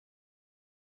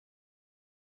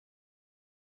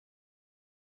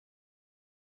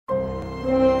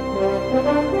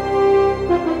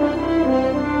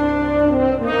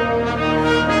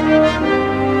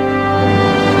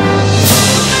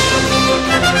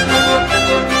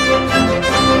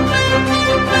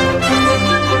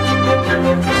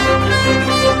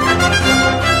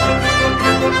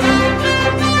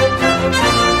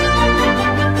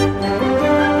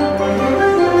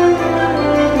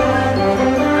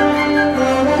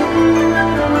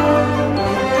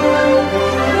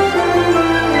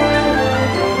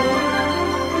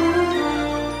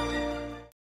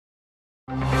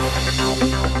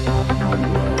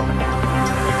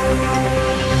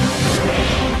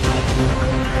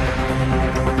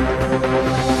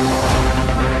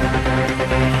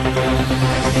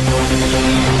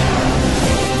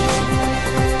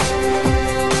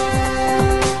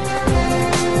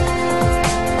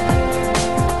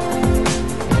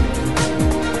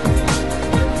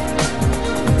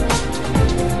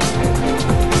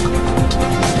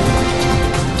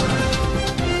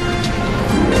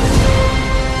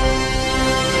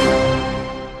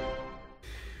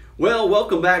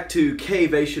Welcome back to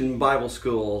Cavation Bible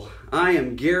School. I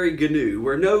am Gary Gnu,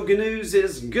 where no gnu's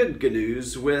is good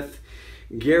gnu's with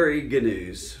Gary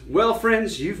Gnu's. Well,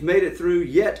 friends, you've made it through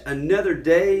yet another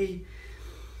day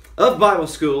of Bible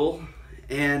school,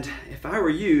 and if I were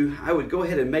you, I would go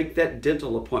ahead and make that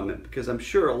dental appointment because I'm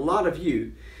sure a lot of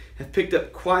you have picked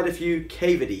up quite a few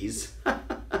cavities.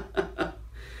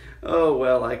 Oh,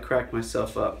 well, I cracked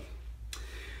myself up.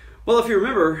 Well, if you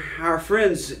remember, our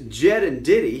friends Jed and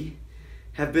Diddy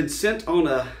have been sent on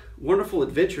a wonderful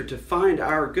adventure to find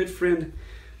our good friend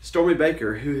Stormy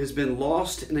Baker, who has been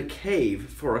lost in a cave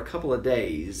for a couple of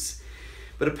days.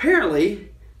 But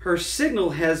apparently, her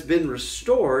signal has been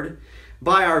restored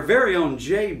by our very own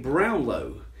Jay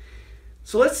Brownlow.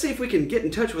 So let's see if we can get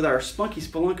in touch with our spunky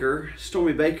spelunker,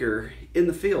 Stormy Baker, in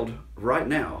the field right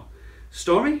now.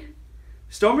 Stormy?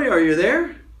 Stormy, are you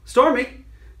there? Stormy?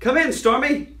 Come in,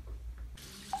 Stormy!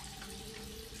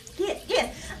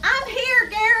 Yes, I'm here,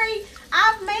 Gary.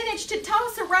 I've managed to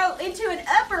toss a rope into an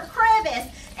upper crevice,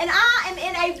 and I am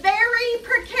in a very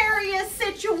precarious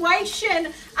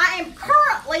situation. I am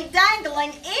currently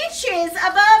dangling inches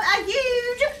above a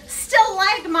huge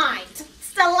stalagmite.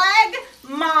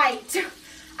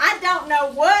 I don't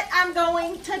know what I'm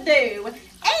going to do,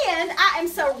 and I am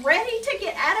so ready to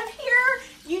get out of here.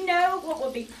 You know what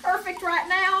would be perfect right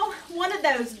now? One of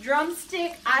those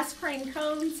drumstick ice cream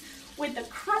cones with the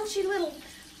crunchy little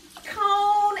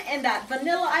cone and that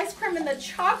vanilla ice cream and the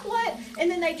chocolate, and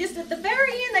then they just at the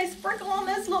very end they sprinkle on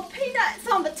those little peanuts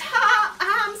on the top.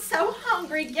 I'm so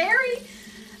hungry, Gary.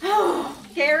 Oh,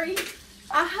 Gary,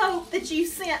 I hope that you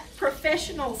sent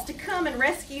professionals to come and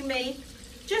rescue me.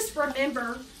 Just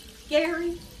remember,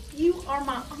 Gary, you are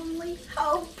my only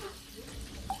hope.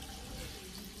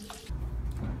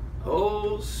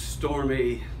 Oh,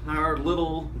 Stormy, our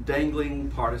little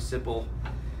dangling participle.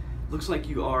 Looks like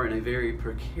you are in a very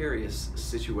precarious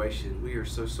situation. We are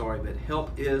so sorry, but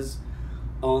help is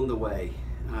on the way.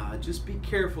 Just be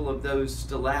careful of those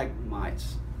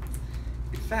stalagmites.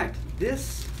 In fact,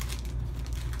 this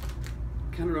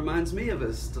kind of reminds me of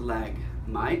a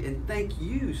stalagmite, and thank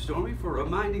you, Stormy, for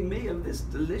reminding me of this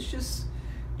delicious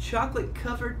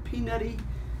chocolate-covered, peanutty,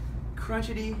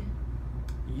 crunchity,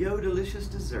 yo-delicious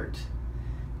dessert.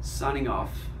 Signing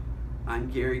off, I'm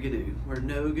Gary Gnu, where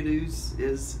no gnu's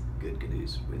is good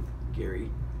gnu's with Gary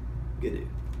Gnu.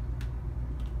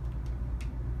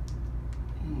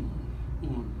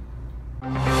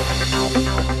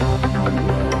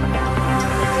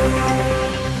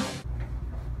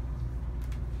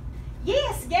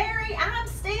 Yes, Gary, I'm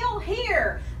still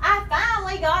here. I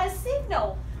finally got a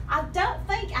signal. I don't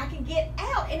think I can get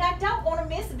out, and I don't want to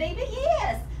miss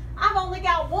VBS. I've only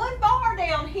got one bar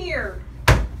down here.